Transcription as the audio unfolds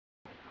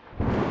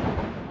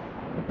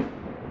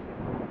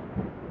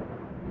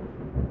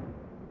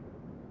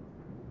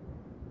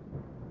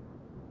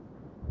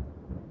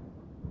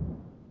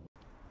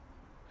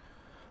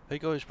Hey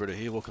guys, Britto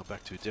here, welcome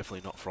back to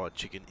Definitely Not Fried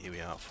Chicken. Here we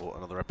are for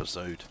another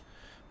episode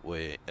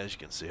where, as you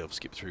can see, I've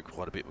skipped through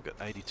quite a bit. We've got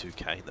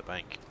 82k in the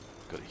bank,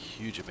 got a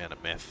huge amount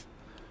of meth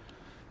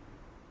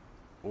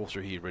all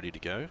through here ready to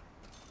go.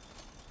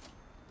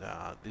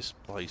 This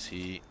place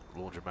here,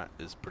 laundromat,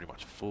 is pretty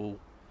much full.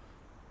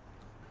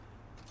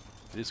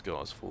 This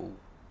guy's full.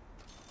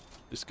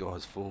 This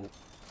guy's full.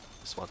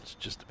 This one's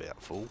just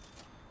about full.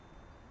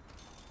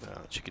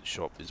 Chicken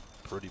shop is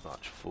pretty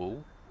much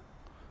full.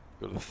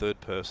 Got a third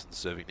person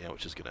serving now,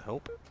 which is going to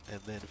help. And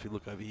then if you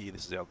look over here,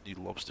 this is our new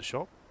Lobster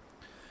shop.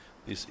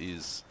 This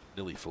is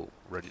nearly full,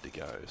 ready to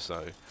go.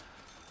 So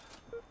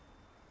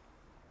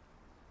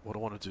what I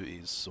want to do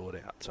is sort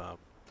out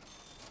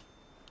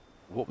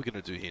what we're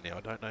going to do here now.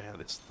 I don't know how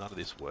none of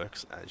this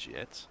works as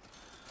yet.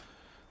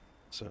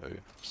 So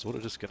sort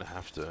of just going to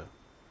have to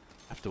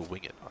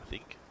wing it, I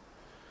think.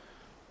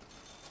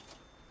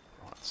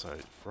 Right, so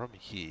from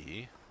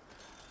here,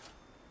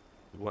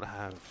 we want to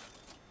have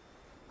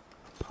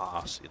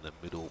pass in the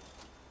middle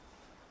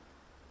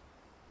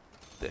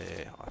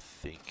there, I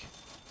think,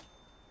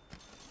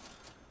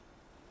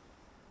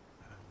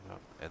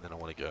 and then I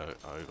want to go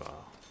over,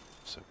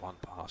 so one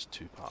pass,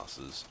 two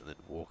passes, and then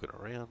walk it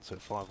around, so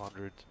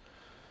 500,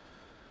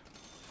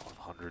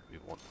 we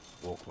want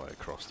walkway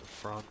across the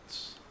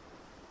front,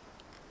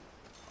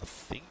 I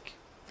think.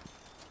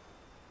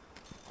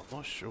 I'm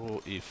not sure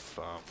if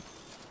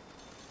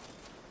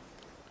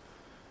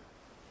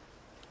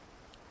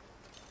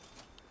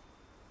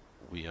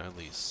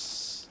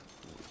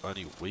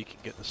only we can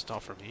get the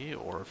stuff from here,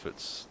 or if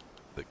it's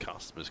the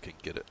customers can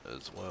get it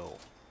as well.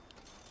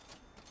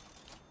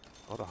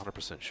 Not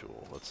 100%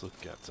 sure. Let's look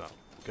at we'll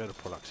go to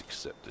products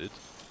accepted.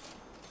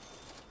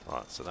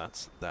 Right, so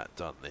that's that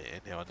done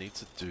there. Now I need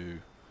to do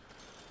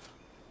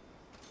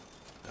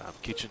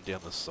kitchen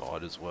down the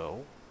side as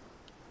well.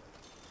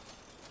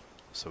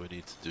 So we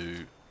need to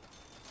do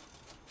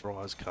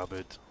fries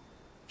cupboard,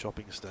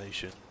 chopping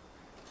station,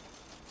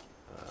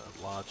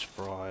 large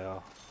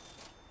fryer.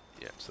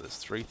 Yeah, so there's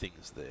three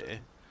things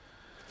there.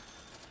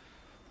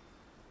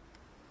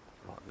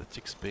 Right, let's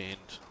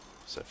expand,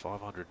 so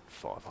 500 and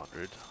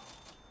 500.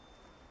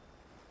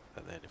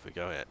 And then if we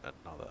go at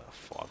another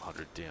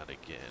 500 down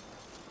again.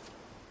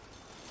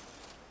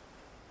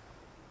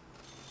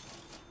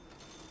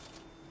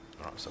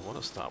 Alright, so I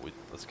want to start with,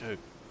 let's go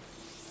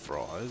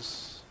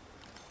fries,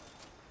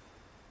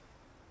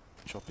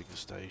 chopping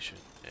station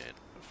and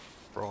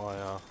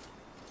fryer.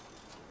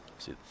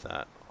 Set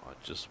that. I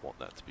just want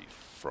that to be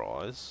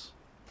fries.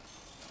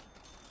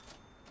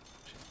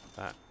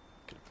 That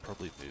can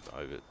probably move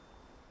over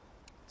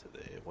to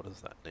there. What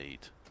does that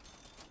need?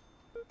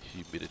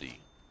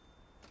 Humidity.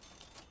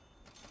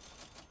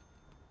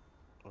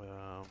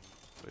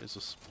 Where's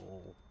a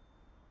small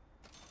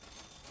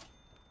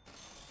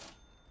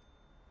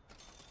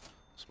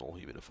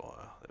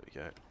humidifier? There we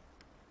go.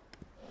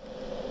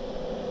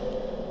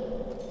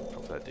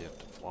 Drop that down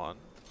to 1.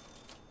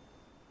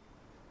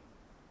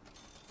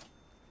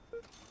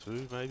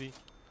 2 maybe?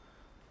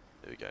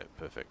 There we go,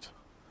 perfect.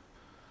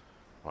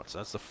 Right, so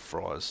that's the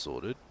fries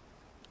sorted.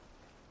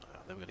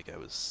 Then we're going to go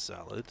with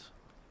salad.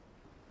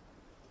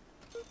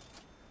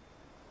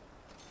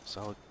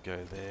 Salad can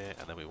go there,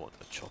 and then we want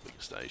a chopping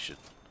station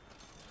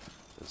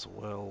as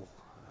well.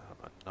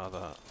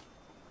 Another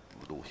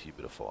little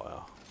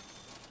humidifier.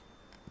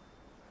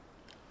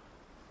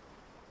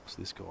 So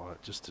this guy,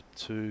 just a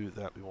 2,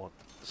 that we want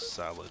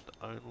salad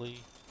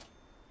only.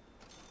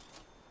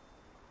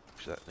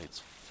 Actually, that needs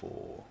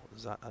 4.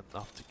 Is that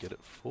enough to get it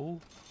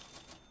full?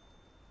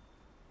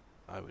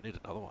 Oh, we need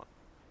another one.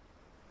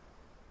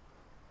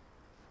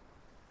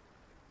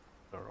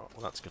 Alright,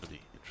 well that's going to be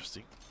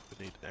interesting.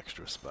 We need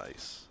extra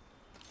space.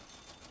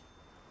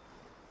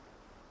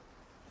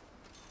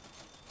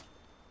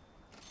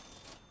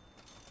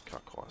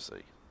 Can't quite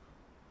see.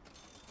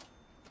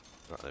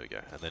 Right, there we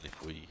go. And then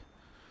if we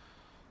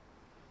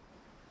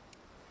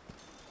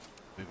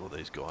move all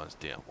these guys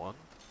down 1.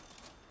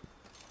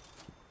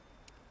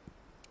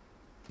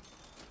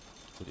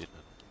 Put in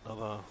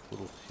another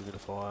little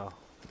humidifier.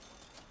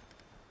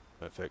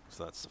 Perfect,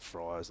 so that's the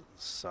fries and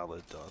the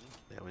salad done.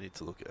 Now we need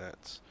to look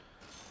at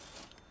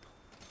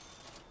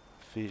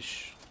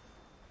fish.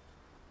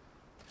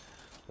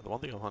 Now the one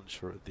thing I'm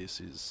unsure of this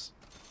is,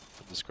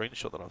 from the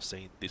screenshot that I've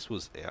seen, this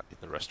was out in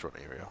the restaurant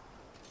area.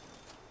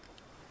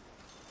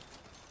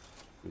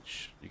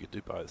 Which you could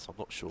do both, so I'm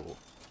not sure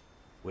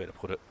where to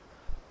put it.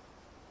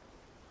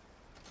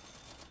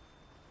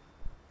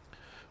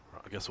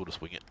 Right, I guess we'll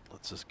just wing it.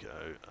 Let's just go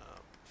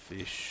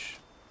fish.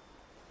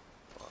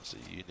 Right, so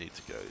you need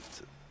to go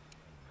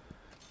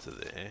to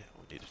there.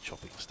 We need a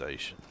chopping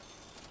station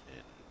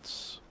and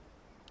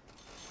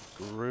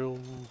grill.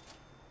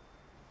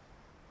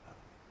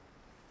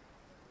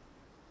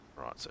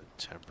 Right, so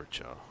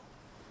temperature.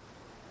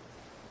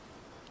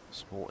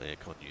 Small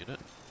aircon unit,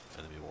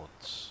 and then we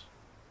want,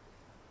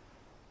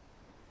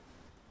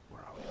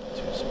 where are we?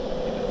 2 small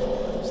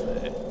humidifiers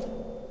there.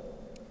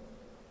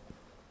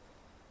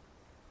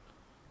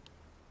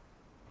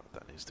 Right,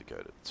 that needs to go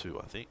to 2,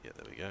 I think. Yeah,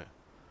 there we go.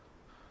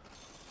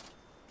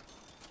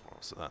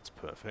 So that's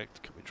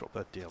perfect. Can we drop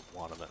that down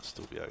one and that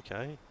still be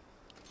okay?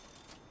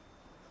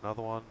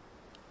 Another one.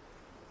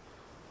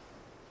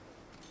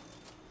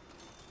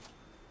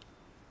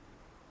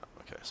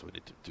 Okay, so we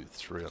need to do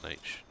 3 on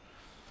each.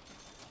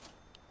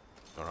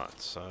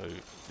 Alright, so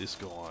this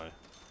guy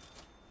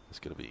is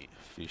going to be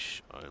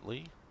fish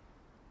only.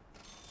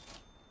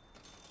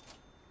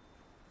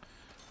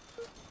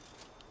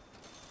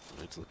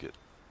 We need to look at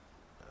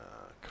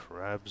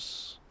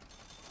crabs.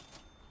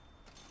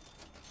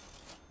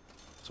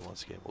 So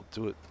once again, we'll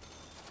do it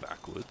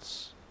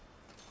backwards.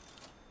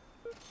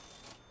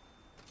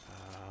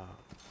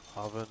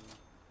 Oven,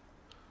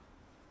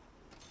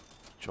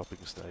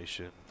 chopping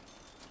station,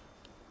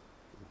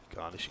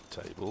 garnishing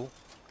table.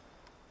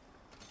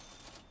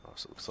 Oh,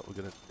 so it looks like we're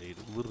going to need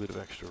a little bit of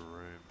extra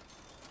room.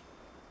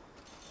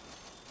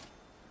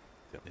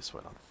 Down this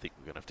one, I think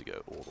we're going to have to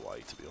go all the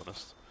way, to be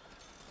honest.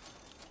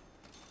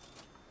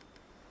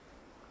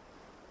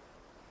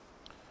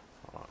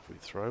 Alright, if we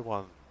throw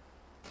one.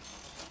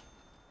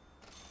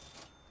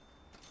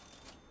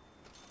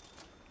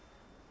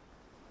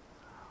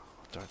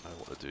 I don't know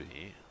what to do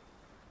here.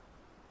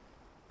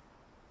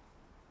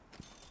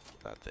 Put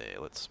that there,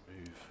 let's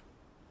move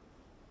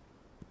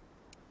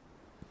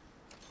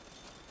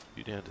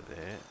you down to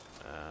there.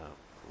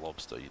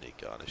 Lobster, you need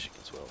garnishing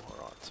as well.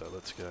 Alright, so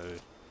let's go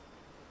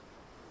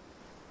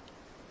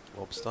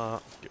lobster,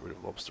 get rid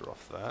of lobster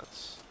off that.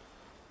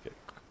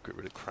 Get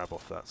rid of crab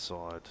off that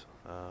side.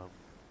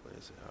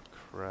 Where's our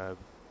crab?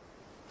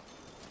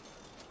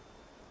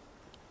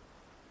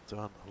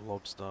 Done.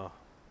 Lobster.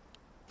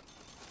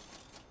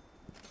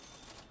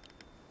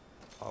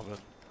 Oven.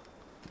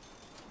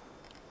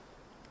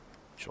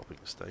 Chopping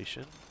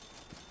station.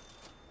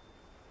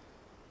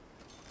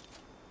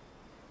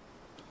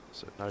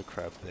 So no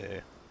crab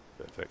there.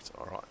 Perfect.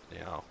 Alright,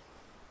 now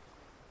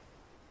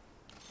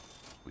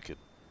we can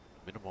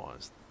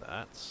minimize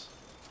that.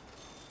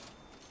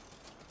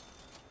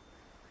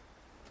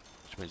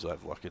 Which means I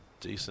have like a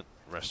decent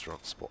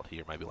restaurant spot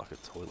here, maybe like a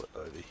toilet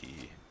over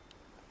here.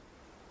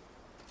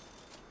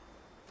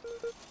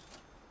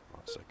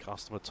 Right, so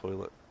customer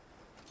toilet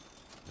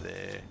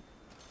there.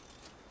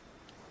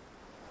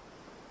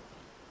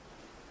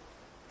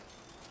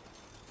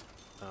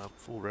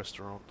 Full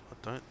restaurant. I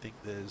don't think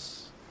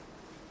there's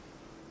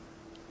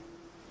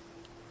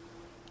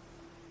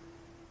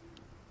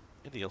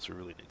anything else we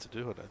really need to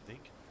do, I don't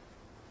think.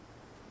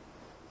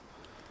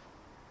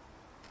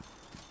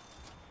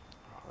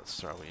 Alright, let's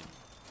throw in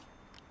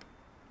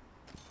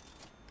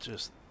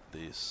just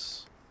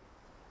this,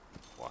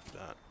 like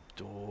that.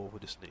 Door, we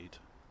just need,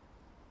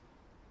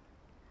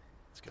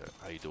 let's go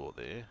a door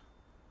there.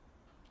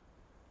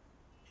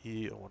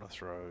 Here I want to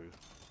throw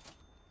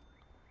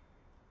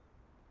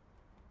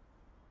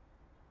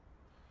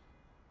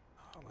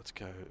let's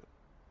go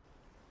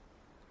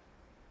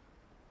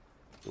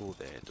door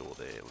there, door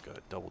there. We'll go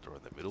double door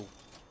in the middle.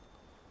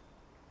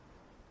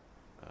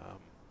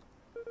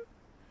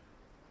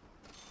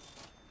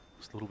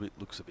 It's a little bit,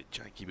 looks a bit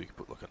janky. We could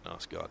put like a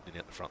nice garden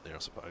out the front there, I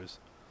suppose.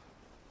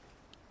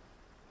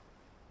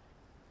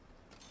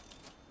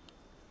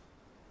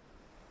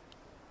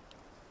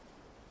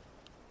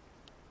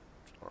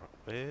 Alright,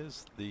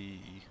 where's the...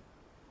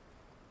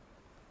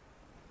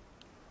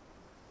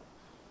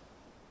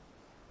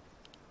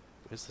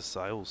 Where's the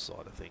sales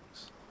side of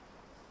things?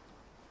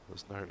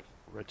 There's no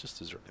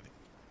registers or anything.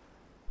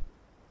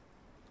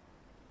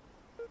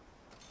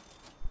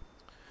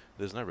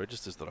 There's no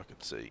registers that I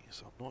can see,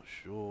 so I'm not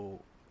sure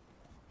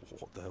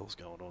what the hell's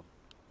going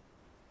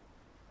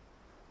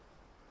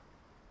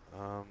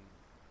on.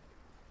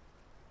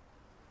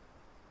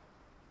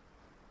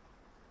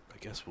 I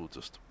guess we'll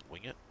just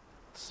wing it,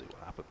 see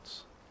what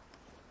happens.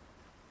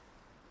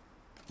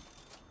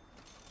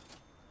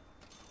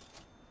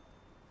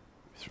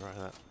 Throw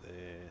that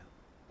there,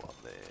 one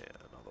there,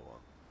 another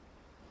one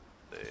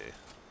there.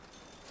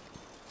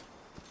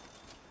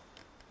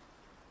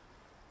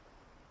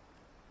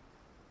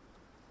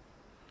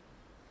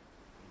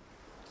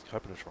 Just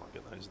hoping to try and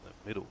get those in the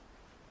middle.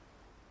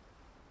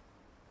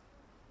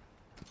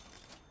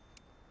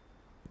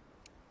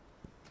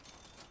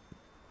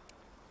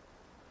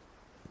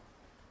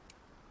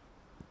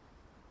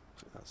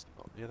 That's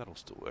not, yeah, that'll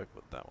still work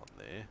with that one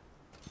there.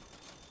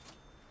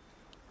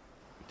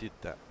 We did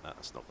that, and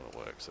that's not going to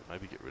work, so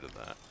maybe get rid of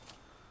that.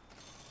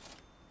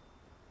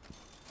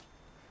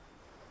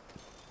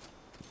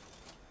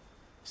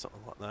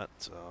 Something like that,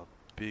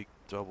 big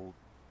double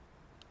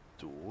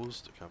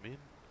doors to come in.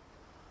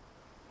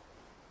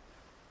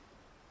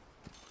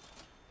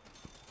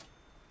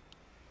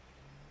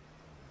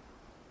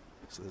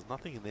 So there's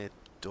nothing in there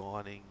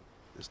dining,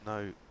 there's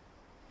no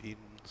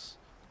inns.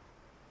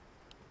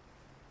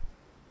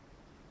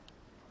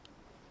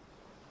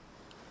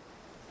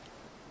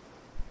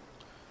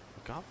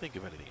 I can't think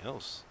of anything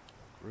else.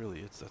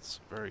 Really, that's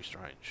very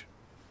strange.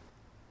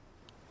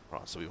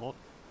 Right, so we want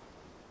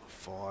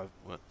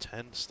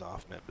 10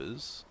 staff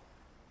members.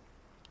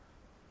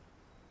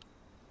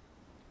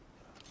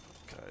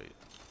 Okay,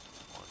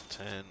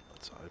 10.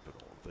 Let's open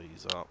all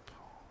these up.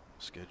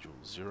 Schedule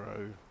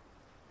 0.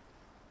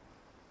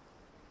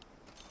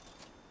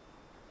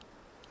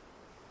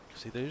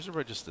 See, there's a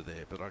register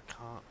there, but I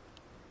can't...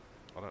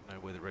 I don't know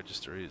where the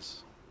register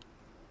is.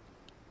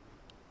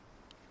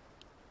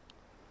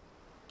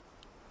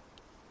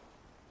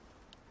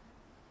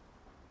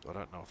 I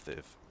don't know if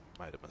they've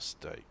made a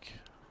mistake.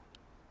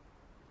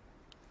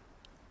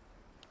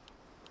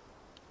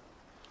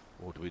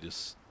 Or do we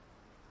just...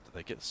 Do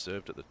they get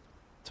served at the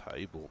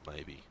table,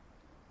 maybe?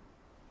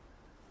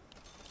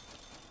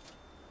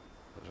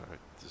 I don't know,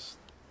 there's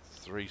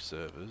 3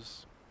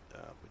 servers.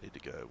 We need to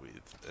go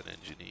with an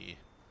engineer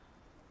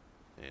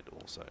and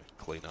also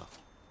cleaner.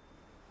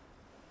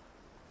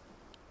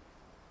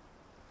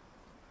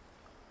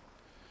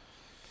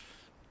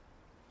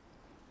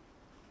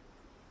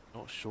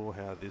 Not sure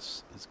how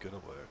this is going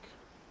to work.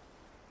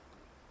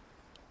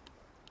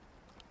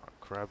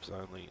 Right, crabs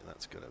only, and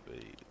that's going to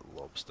be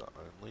lobster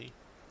only.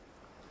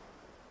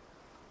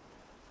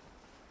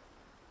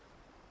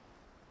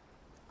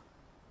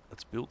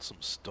 Let's build some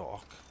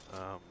stock.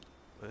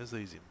 Where's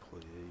these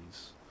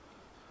employees?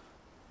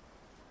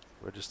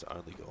 Register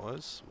only,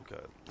 guys. We'll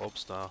go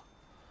lobster,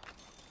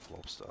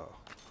 lobster,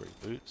 green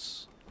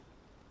boots.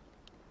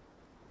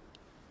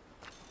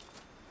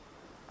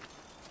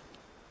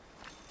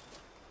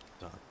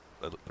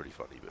 They look pretty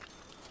funny, but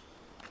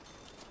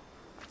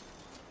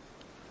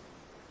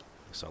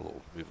so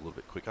I'll move a little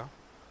bit quicker.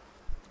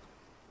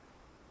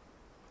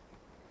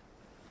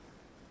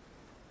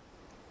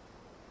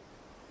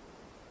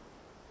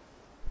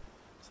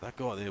 So that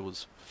guy there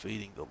was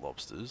feeding the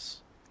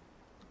lobsters.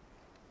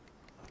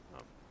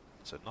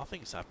 So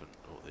nothing's happened.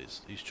 Oh,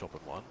 he's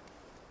chopping one.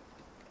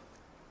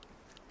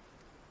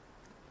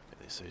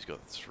 Okay, so he's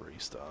got 3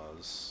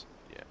 stars.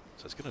 Yeah,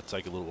 so it's going to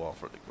take a little while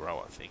for it to grow,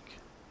 I think.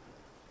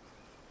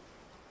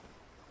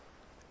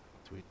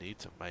 Do we need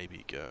to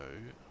maybe go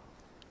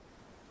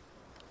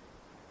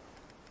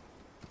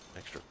an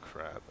extra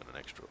crab and an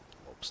extra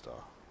lobster?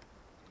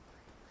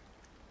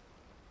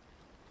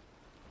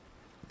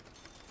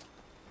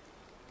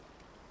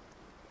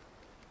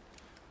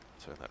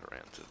 Turn that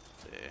around to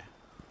there.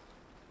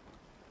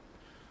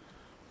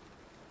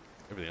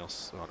 Everything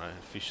else, oh no,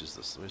 fish is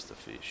this. Where's the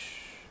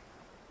fish?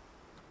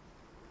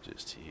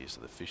 Just here, so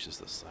the fish is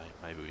the same.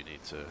 Maybe we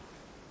need to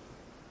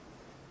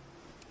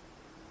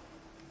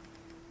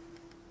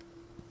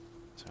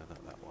turn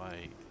that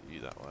way, you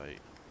that way.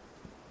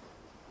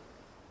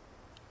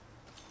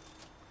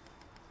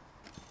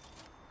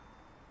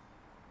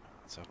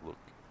 Let's have a look.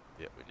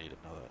 Yeah, we need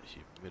another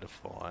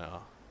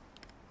humidifier.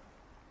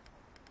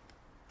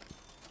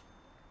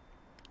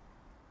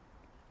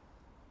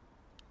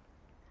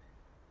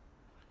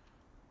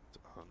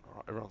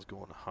 Alright, everyone's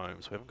gone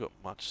home, so we haven't got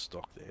much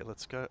stock there.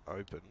 Let's go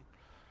open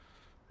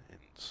and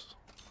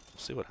we'll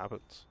see what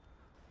happens.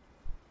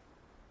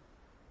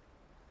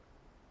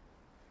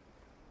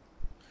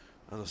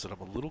 As I said,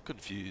 I'm a little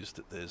confused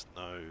that there's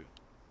no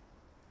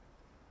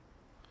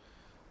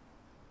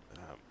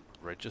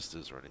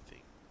registers or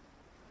anything.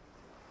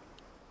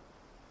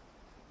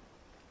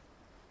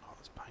 Oh,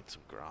 let's paint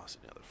some grass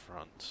in the other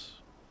front.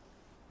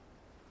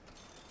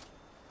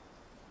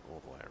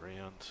 All the way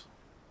around.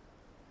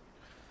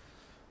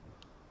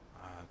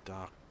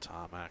 Dark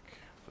tarmac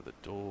for the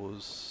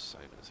doors,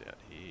 same as out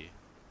here.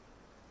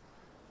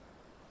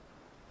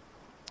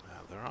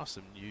 There are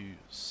some new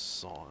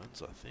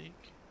signs, I think.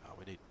 Oh,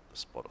 we need a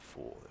spot of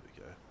 4, there we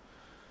go.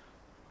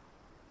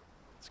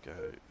 Let's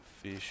go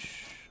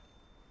fish,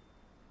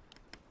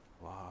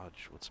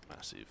 large, what's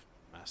massive?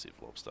 Massive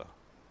lobster.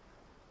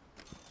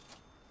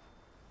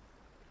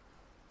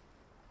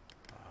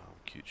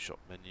 Cute shop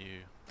menu.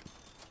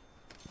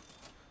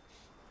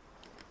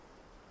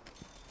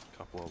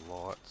 Couple of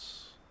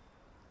lights.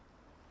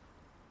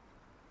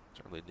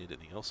 Don't really need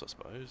anything else, I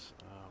suppose.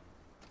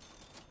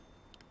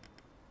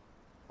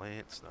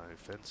 Plants, no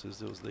fences.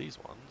 There was these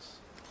ones.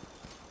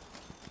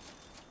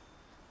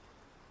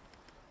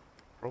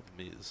 Problem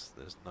is,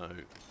 there's no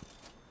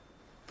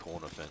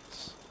corner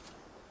fence.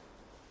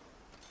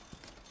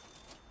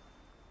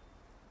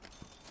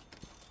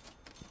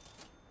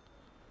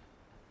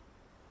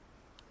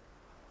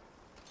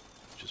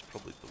 Which is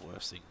probably the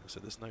worst thing. So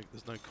there's no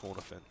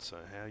corner fence. So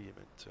how are you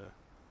meant to?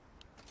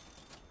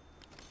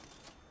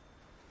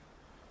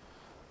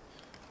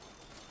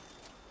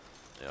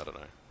 Yeah, I don't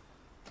know.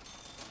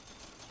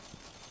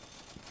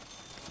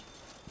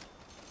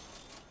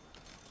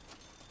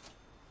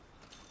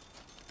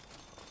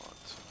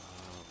 Alright,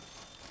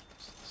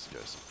 let's go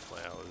some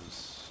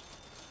flowers.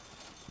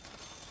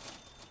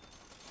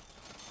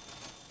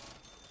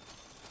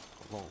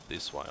 Along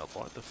this way, I'd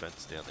like the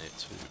fence down there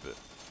too, but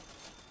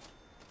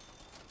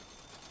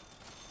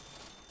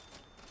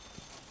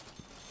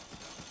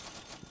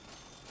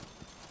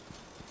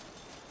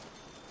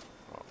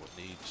right,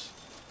 we need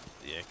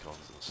the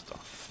aircons and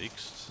stuff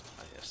fixed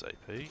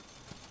ASAP.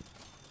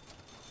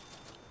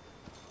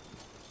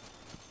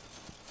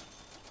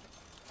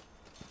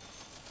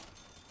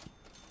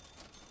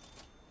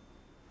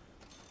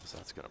 So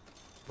that's going to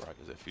break.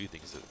 There's a few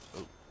things that...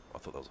 Oh, I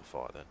thought that was a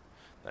fire then.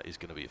 That is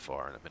going to be a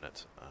fire in a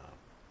minute.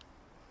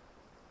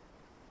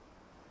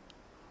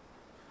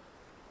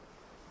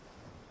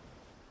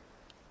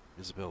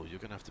 Isabel, you're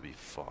going to have to be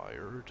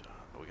fired.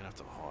 We're going to have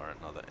to hire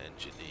another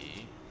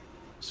engineer.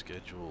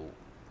 Schedule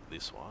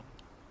this one.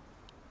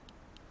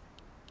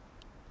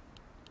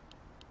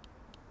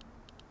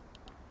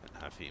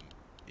 And have him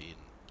in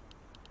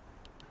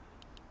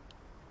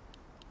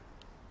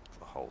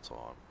the whole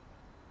time.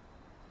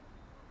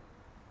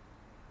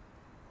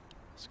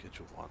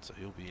 Schedule 1, so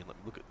he'll be in. Let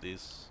me look at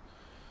this.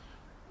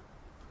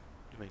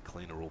 You mean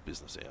cleaner all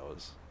business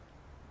hours?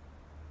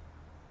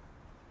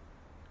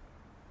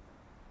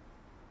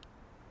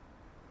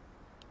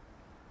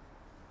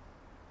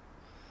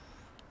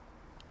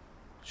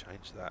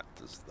 Change that.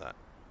 Does that?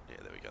 Yeah,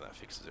 there we go. That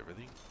fixes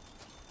everything.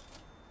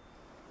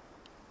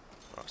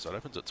 Alright, so it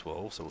opens at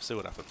 12, so we'll see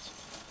what happens.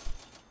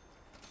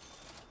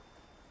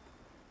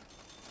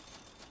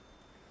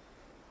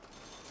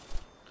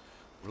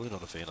 Really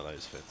not a fan of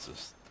those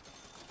fences.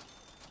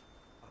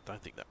 I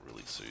don't think that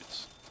really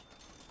suits.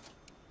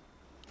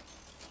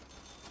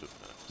 Oop,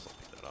 no, let's not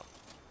pick that up.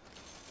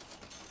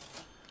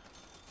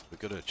 We've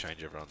got to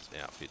change everyone's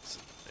outfits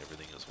and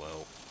everything as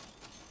well.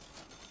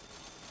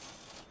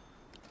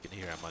 You can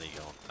hear our money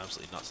going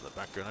absolutely nuts in the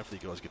background. Hopefully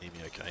you guys can hear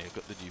me okay. I've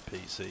got the new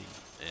PC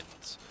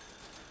and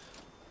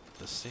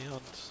the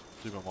sound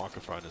through my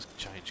microphone has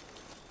changed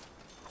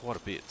quite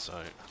a bit, so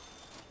I'm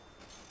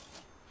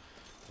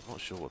not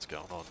sure what's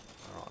going on.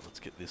 Alright, let's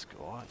get this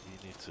guy. You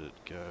need to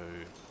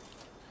go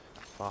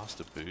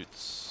faster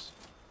boots.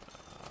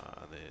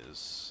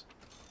 There's...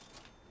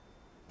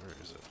 where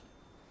is it?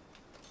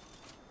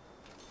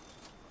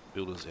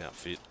 Builder's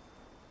outfit.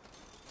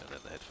 And then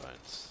the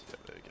headphones.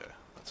 Yep, there we go.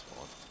 That's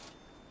fine.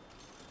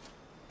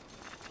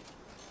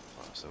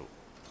 Alright, so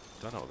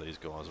don't know what these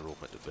guys are all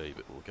meant to be,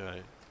 but we'll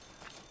go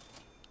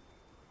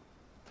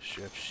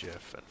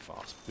chef, and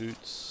fast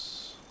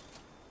boots.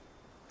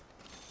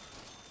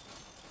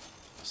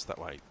 So that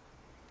way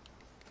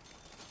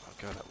I'll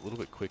go that a little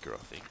bit quicker, I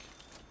think.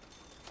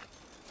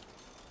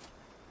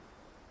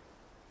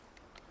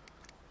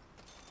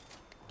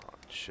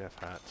 Alright, chef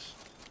hat.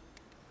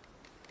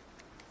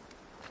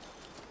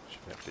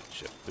 Chef outfit,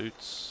 chef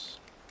boots.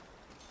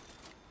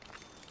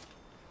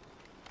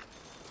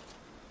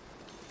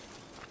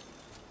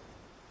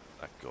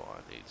 That guy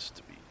needs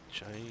to be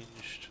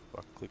changed. If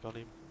I click on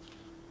him.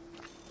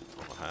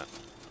 On the hat.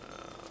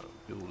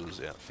 Builder's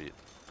outfit,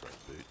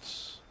 great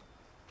boots.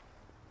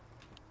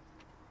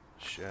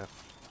 Chef,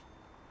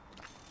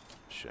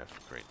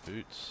 great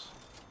boots.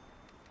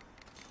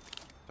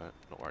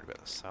 Not worried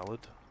about the salad.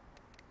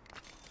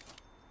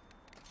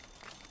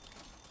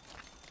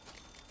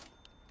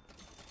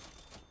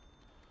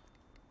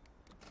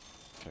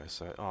 Okay,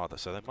 so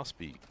so they must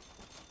be.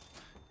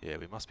 Yeah,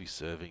 we must be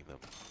serving them.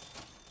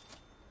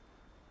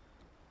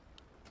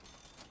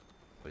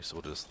 They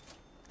sort of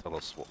tell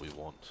us what we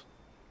want,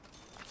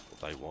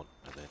 what they want,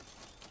 and then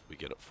we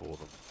get it for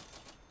them.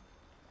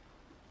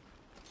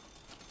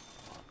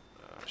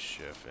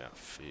 Chef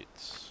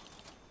outfits,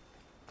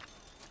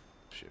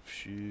 chef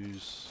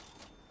shoes,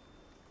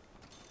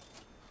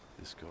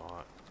 this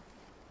guy,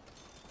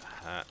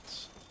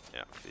 hat,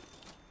 outfit,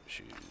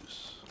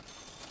 shoes.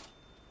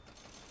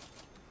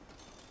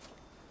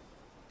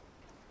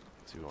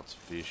 So he wants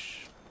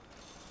fish.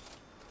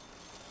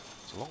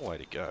 It's a long way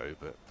to go,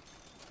 but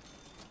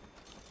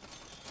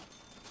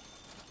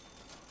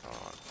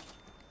alright.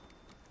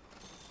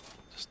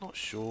 Just not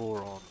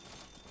sure on.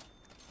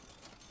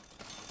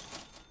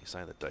 He's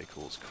saying the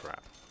decor's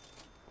crap.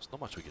 There's not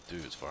much we could do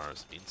as far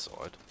as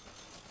inside.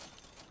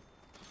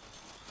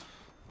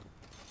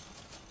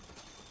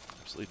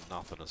 Absolutely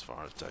nothing as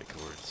far as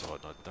decor inside,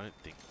 and I don't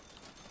think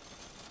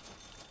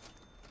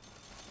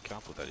you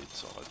can't put that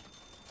inside.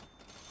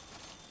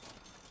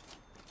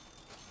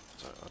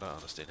 So I don't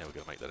understand how we're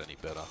going to make that any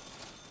better.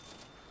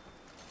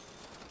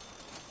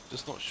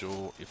 Just not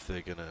sure if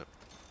they're going to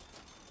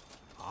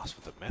ask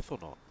for the meth or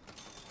not.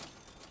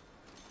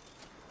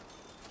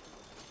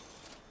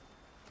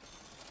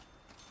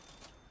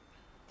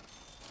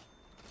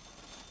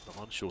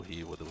 I'm unsure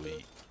here whether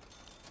we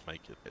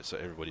make it so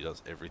everybody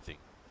does everything.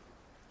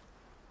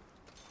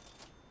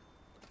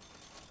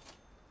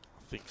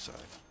 I think so.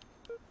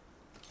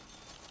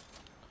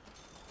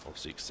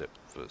 Obviously, except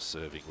for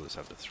serving, we'll just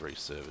have the 3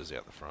 servers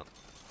out the front.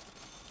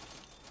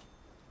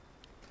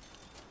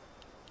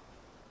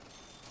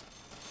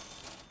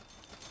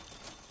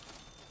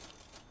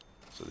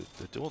 So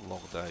they're doing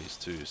long days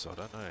too, so I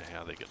don't know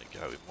how they're going to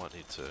go. We might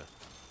need to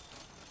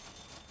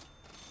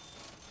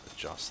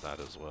adjust that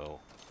as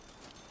well.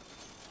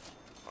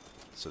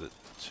 So that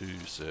 2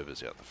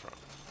 servers out the front.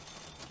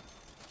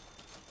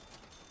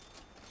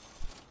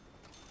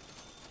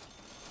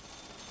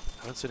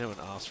 Haven't seen anyone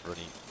ask for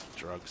any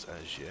drugs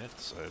as yet,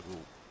 so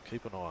we'll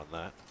keep an eye on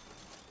that.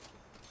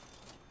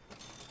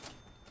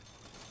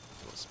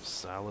 Got some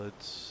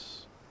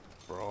salads,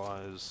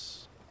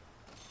 fries,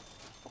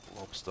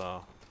 lobster.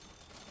 Well,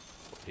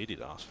 he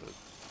did ask for it.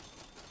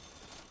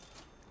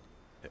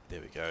 Yep,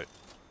 there we go.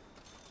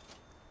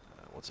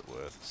 What's it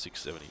worth?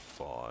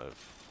 $6.75.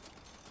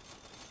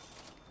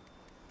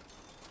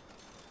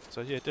 So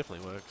yeah, it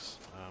definitely works.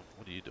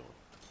 What are you doing?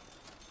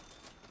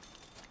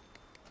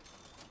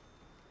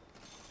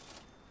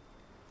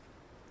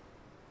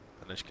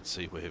 And as you can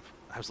see, we're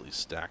absolutely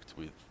stacked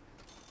with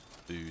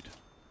food.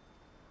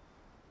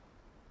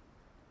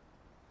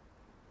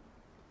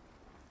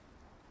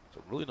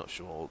 So I'm really not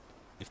sure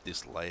if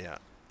this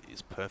layout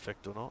is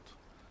perfect or not.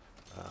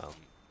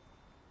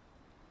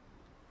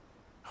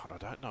 I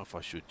don't know if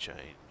I should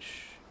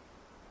change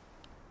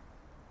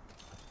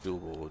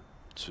billboard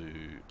to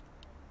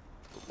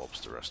the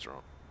Lobster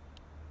restaurant.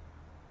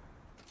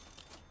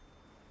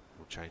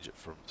 We'll change it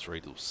from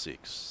 3 till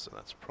 6, so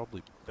that's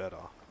probably better.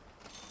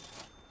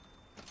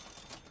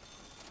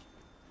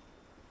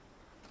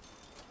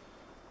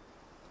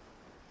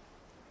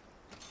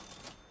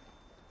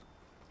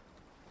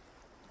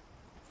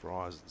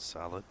 Fries and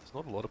salad. There's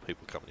not a lot of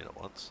people coming in at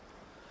once.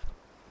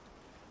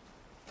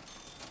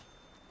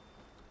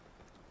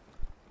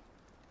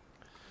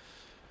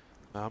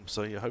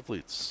 So yeah, hopefully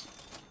it's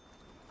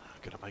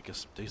gonna make us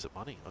some decent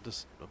money. I'm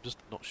just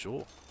not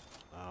sure.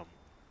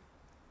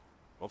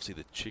 Obviously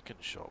the chicken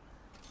shop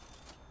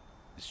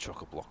is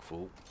chock-a-block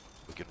full.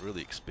 We can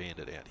really expand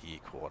it out here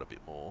quite a bit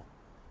more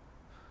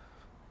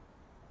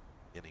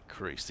and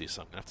increase this.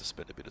 I'm gonna have to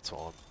spend a bit of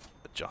time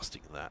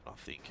adjusting that, I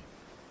think.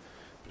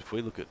 But if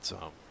we look at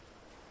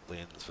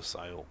lands for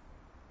sale,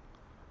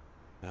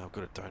 now I've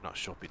got a donut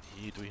shop in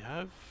here. Do we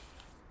have?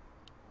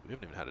 We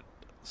haven't even had it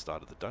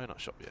started the donut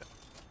shop yet.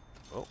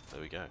 Well,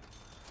 there we go.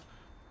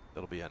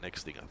 That'll be our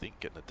next thing, I think,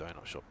 getting the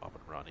donut shop up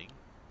and running.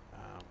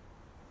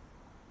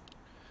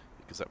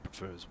 Because that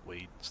prefers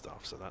weed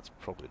stuff, so that's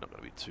probably not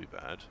going to be too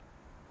bad.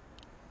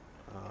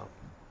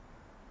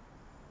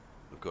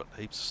 We've got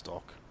heaps of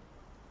stock.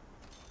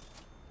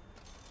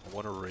 I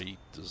want to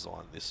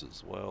redesign this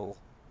as well.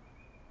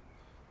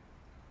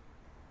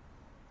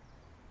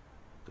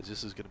 Because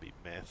this is going to be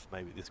meth,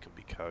 maybe this can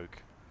be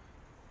coke.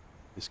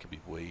 This can be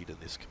weed, and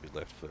this can be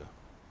left for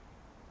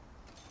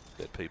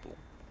dead people.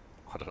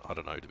 I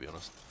don't know, to be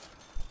honest.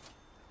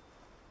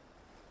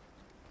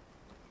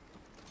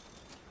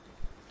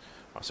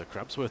 Alright, so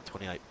crab's worth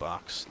 28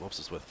 bucks,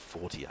 lobster's worth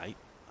 48.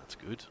 That's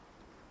good.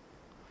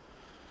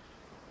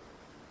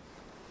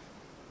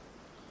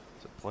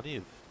 So plenty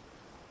of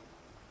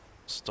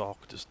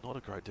stock, just not a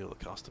great deal of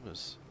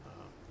customers.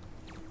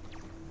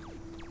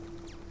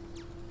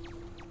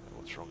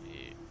 What's wrong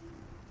here?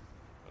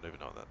 I don't even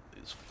know what that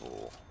is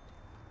for.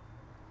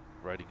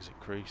 Ratings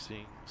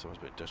increasing,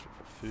 someone's been desperate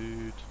for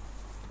food.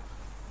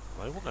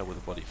 They all know where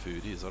the bloody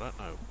food is. I don't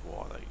know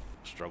why they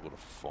struggle to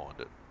find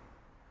it.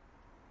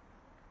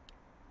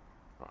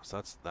 Right, so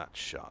that's that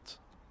shut.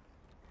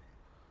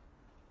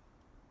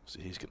 So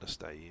he's going to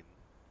stay in.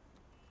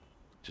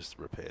 Just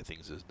repair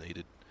things as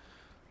needed.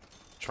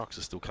 Trucks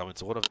are still coming.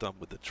 So what I've done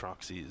with the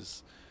trucks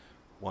is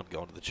one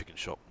going to the chicken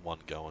shop, one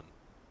going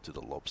to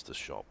the lobster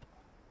shop.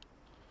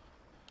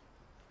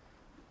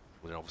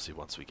 Then obviously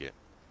once we get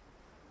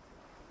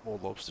more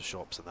lobster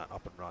shops and that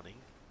up and running,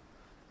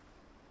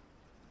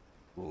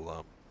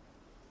 we'll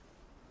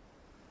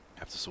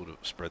have to sort of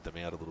spread them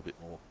out a little bit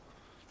more.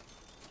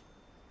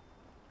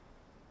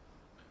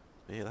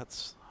 Yeah,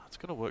 that's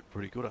going to work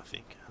pretty good, I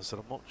think. I said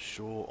I'm not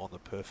sure on the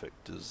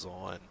perfect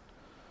design.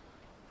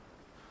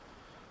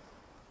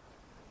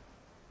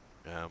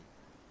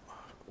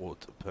 Or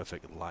the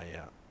perfect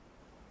layout.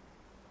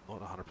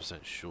 Not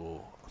 100%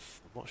 sure. I'm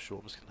not sure.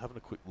 I'm just having a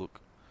quick look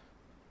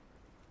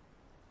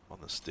on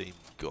the Steam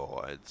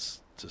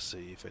guides to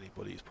see if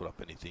anybody's put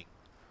up anything.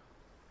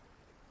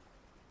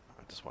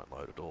 I just won't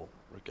load at all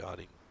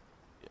regarding.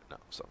 Yeah, no,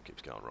 something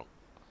keeps going wrong.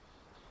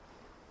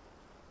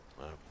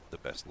 The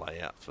best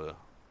layout for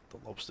the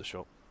lobster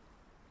shop.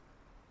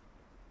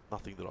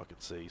 Nothing that I can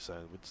see, so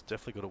it's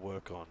definitely got to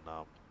work on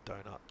the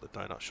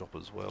donut shop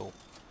as well.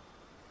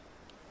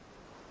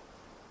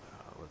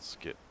 Let's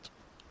get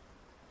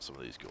some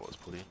of these guys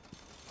put in.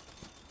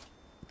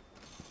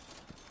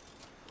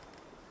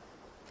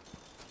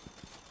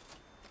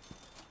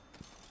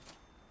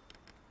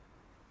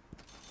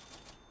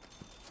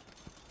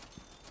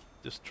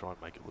 Just try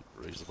and make it look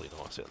reasonably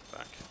nice out the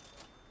back.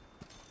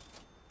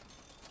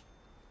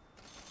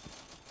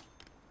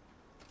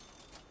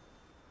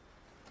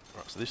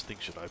 Right, so this thing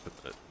should open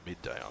at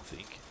midday, I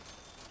think.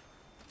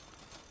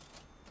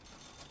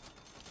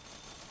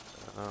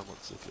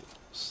 Let's look at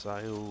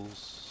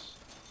sales.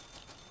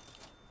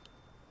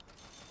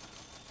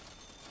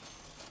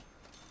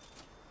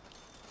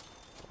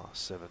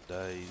 Last 7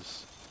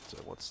 days. So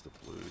what's the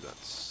blue?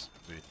 That's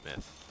moon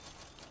meth.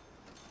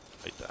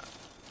 Hate that.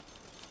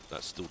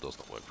 That still does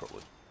not work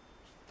properly.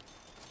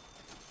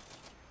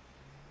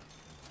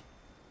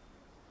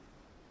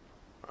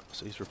 Right,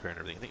 so he's repairing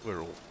everything. I think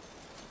we're all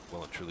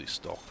well and truly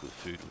stocked with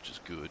food, which is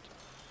good.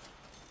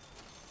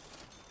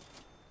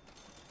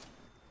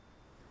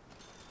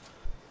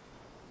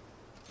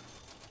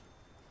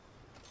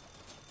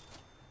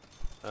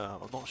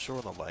 I'm not sure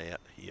on the layout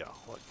here.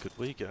 Like, could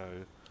we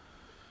go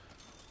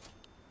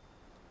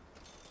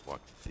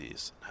like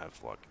this and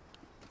have like,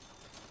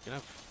 you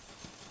know,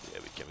 yeah,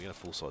 we can. We can have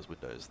full-size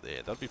windows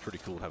there. That'd be pretty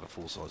cool to have a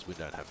full-size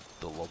window and have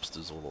the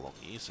lobsters all along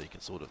here, so you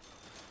can sort of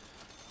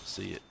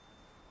see it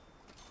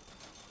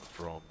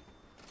from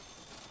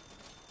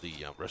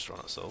the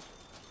restaurant itself.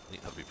 I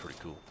think that'd be pretty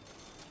cool.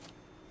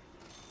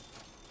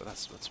 But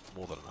that's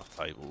more than enough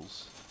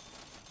tables.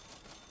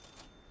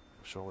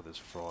 I'm sure where there's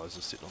fries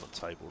are sitting on the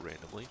table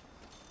randomly.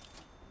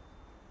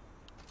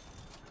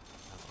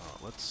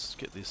 Alright, let's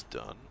get this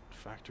done.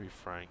 Factory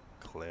Frank,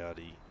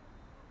 Cloudy.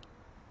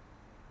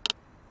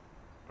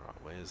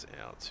 Alright, where's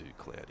our two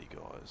Cloudy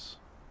guys?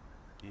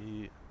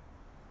 Here.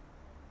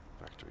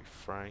 Factory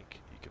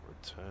Frank, you can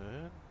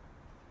return.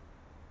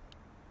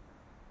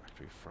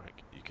 Factory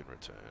Frank, you can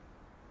return.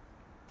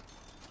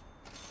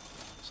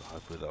 So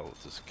hopefully they'll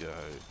just go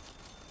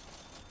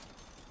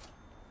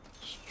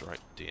straight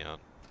down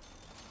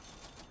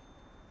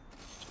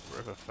to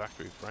wherever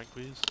Factory Frank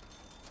is.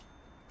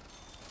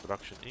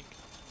 Production Inc.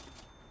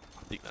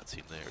 I think that's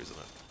in there, isn't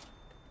it?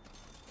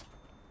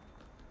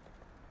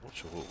 Not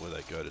sure where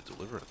they go to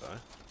deliver it though.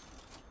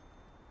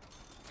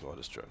 God, I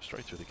just drove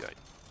straight through the gate.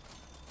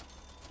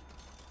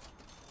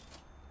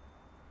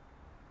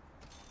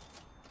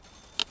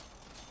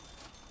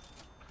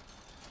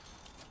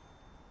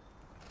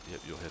 Yep,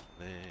 you're heading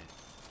there.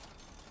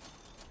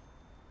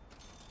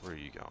 Where are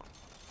you going?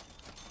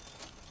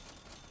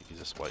 I think he's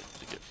just waiting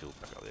to get filled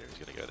back up there. He's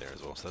going to go there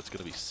as well. So that's going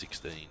to be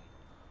 16.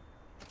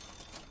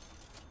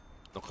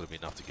 Not going to be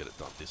enough to get it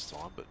done this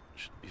time, but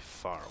should be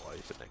far away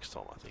for next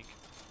time, I think.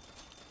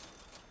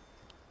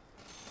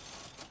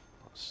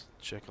 Let's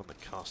check on the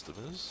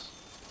customers.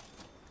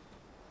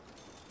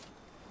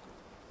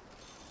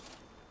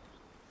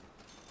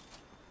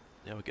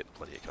 Now we're getting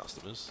plenty of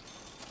customers.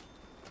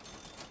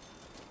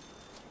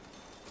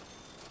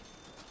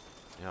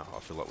 Yeah, I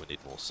feel like we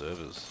need more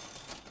servers.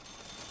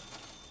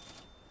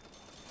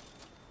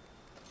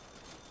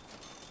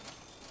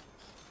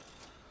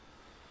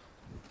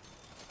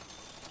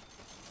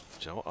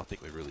 Do you know what? I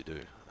think we really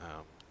do.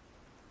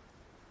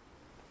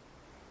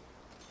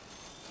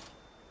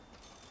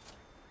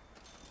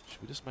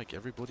 Should we just make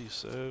everybody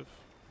serve?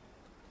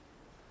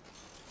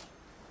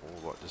 Or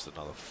like just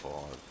another 5?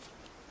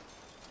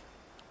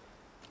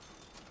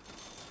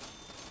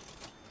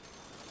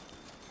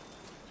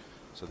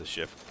 So the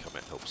chef can come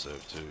out and help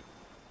serve too.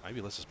 Maybe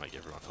let's just make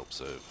everyone help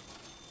serve.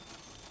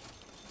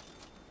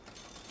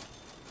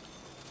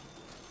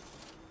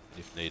 And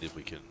if needed,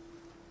 we can...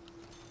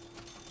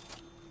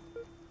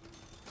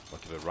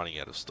 Like if we're running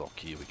out of stock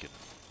here, we can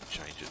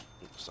change it.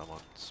 Oops,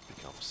 someone's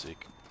become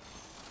sick.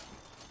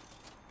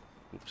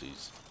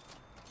 Oopsies.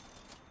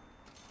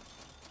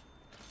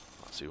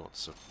 Right, so you want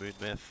some moon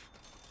meth.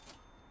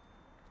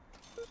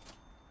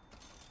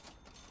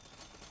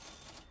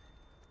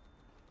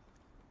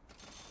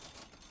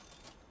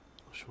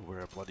 Not sure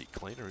where our bloody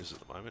cleaner is at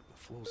the moment. The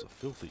floors are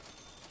filthy.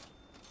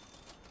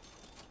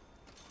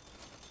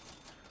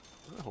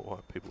 I don't know why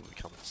people are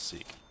becoming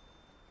sick.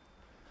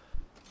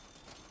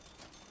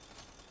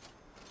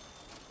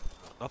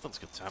 Nothing's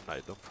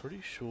contaminated. I'm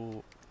pretty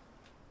sure...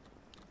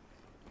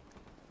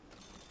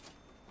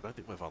 I don't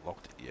think we've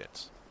unlocked it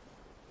yet.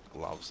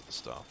 Gloves and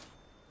stuff.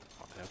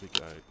 Right, how we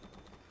go?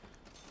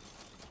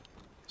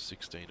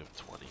 16 of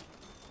 20.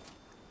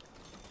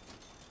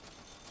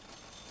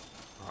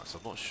 Alright, so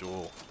I'm not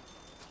sure...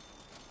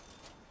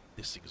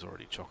 This thing's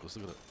already chocolate.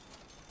 Look at it.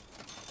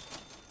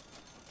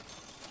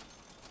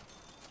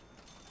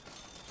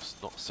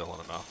 Just not selling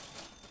enough.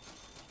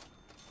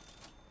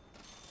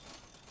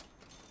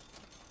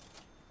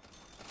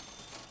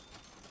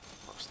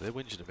 They're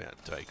whinging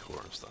about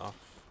decor and stuff.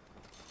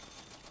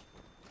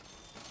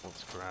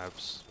 Wants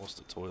crabs, wants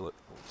the toilet,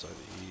 wants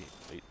over here,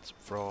 eating some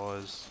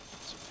fries,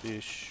 some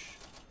fish.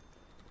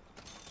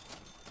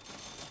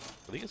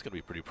 I think it's going to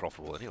be pretty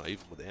profitable anyway,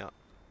 even without.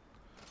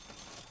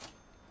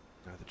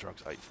 No, the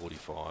drug's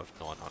 845,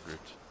 900,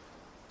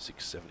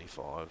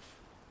 675.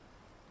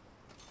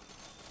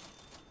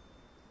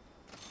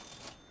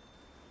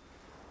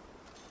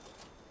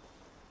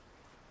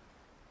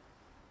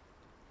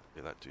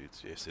 Yeah, that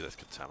dude's, yeah, see, that's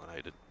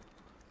contaminated.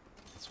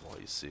 That's why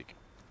he's sick.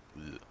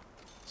 Ugh.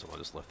 Someone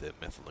just left their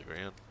meth on the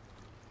ground.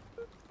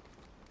 Yep,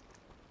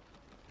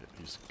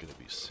 he's gonna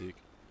be sick.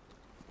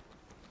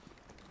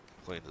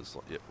 Cleaners,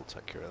 like, yep, we'll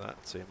take care of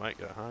that. See you, mate,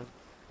 go home.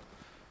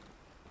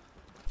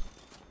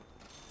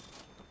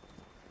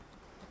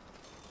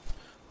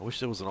 I wish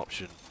there was an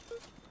option.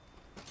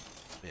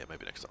 Yeah,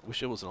 maybe next time. I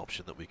wish there was an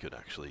option that we could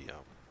actually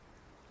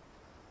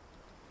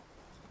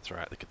throw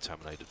out the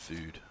contaminated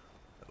food.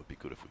 That would be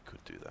good if we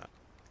could do that.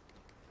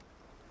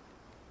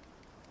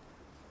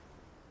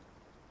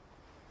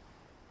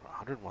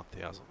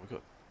 101,000. We've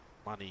got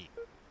money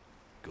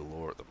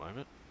galore at the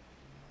moment.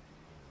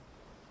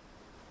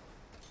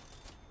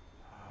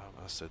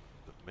 I said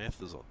the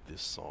meth is on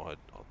this side.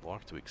 I'd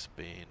like to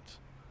expand.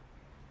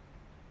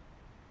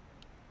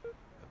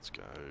 Let's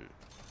go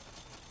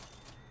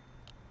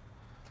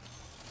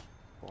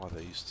buy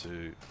these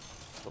two.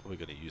 Probably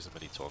going to use them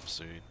anytime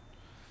soon.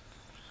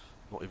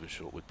 Not even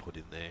sure what we'd put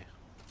in there.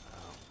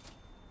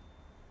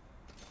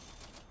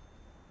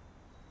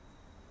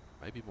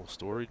 Maybe more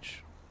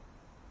storage.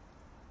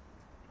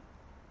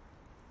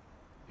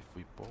 If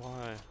we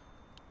buy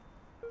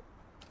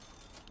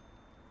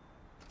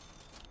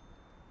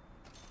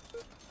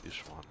this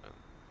one and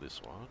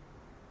this one,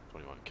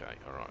 21k,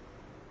 alright.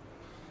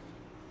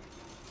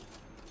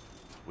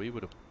 we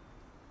were to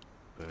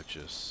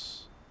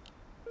purchase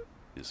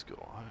this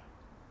guy,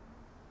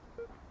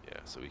 yeah,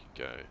 so we can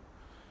go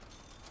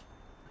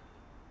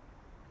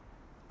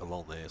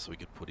along there, so we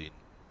could put in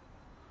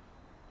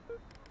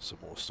some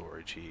more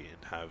storage here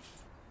and have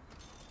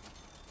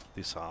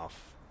this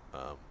half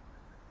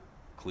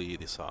clear,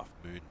 this half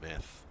moon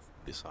meth,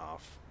 this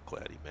half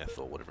cloudy meth,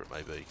 or whatever it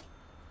may be.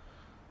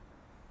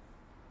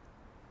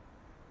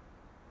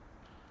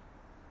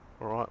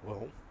 Alright,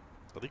 well,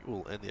 I think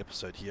we'll end the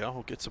episode here.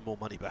 I'll get some more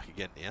money back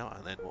again now,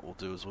 and then what we'll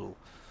do is we'll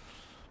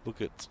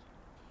look at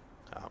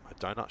a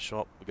donut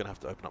shop. We're going to have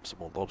to open up some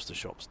more lobster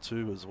shops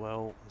too as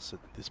well. I said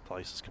this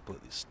place is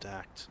completely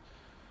stacked.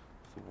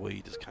 The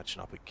weed is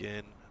catching up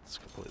again. It's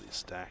completely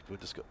stacked. We've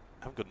just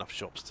haven't got enough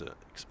shops to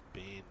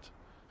expand.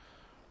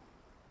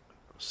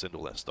 Send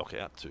all that stock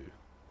out to.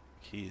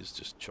 Here's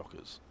just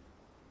chockers.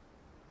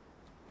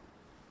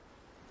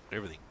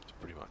 Everything is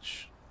pretty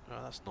much.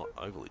 Oh, that's not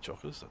overly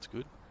chockers. That's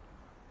good.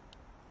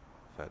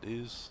 That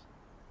is.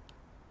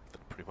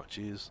 That pretty much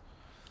is.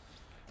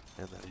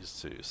 And that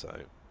is too.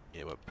 So,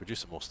 yeah, we're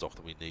producing more stock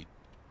than we need,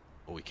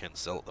 or we can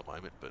sell at the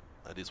moment, but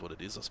that is what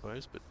it is, I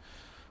suppose. But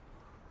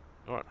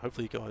alright,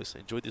 hopefully you guys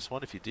enjoyed this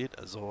one. If you did,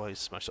 as always,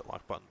 smash that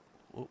like button.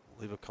 Ooh,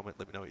 leave a comment,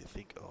 let me know what you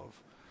think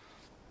of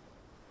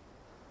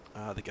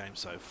the game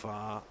so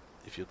far.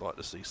 If you'd like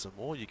to see some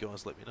more, you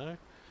guys let me know.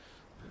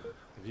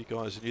 If you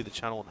guys are new to the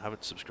channel and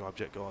haven't subscribed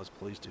yet, guys,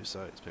 please do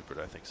so. It's been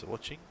Britto. Thanks for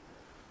watching.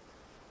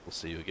 We'll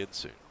see you again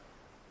soon.